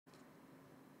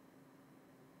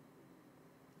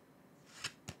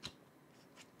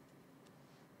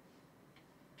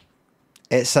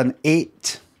It's an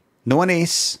 8. No an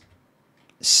ace.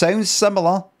 Sounds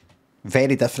similar.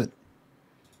 Very different.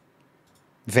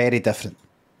 Very different.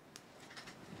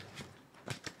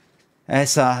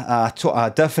 It's a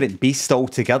different beast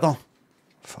altogether.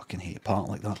 Fucking hate a part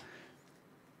like that.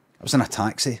 I was in a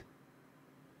taxi.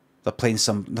 They're playing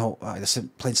some... No, they're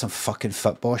playing some fucking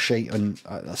football shite on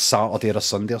a Saturday or a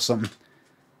Sunday or something.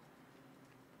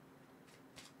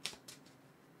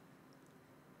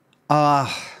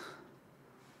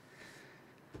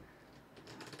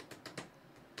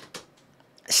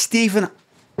 Stephen,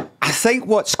 I think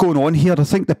what's going on here, I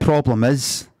think the problem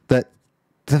is that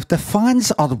the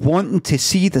fans are wanting to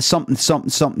see the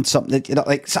something. You know,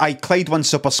 like, Clyde won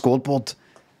Superscoreboard.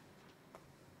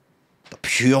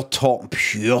 Pure talking,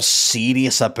 pure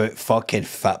serious about fucking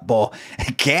football.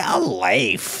 Get a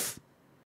life.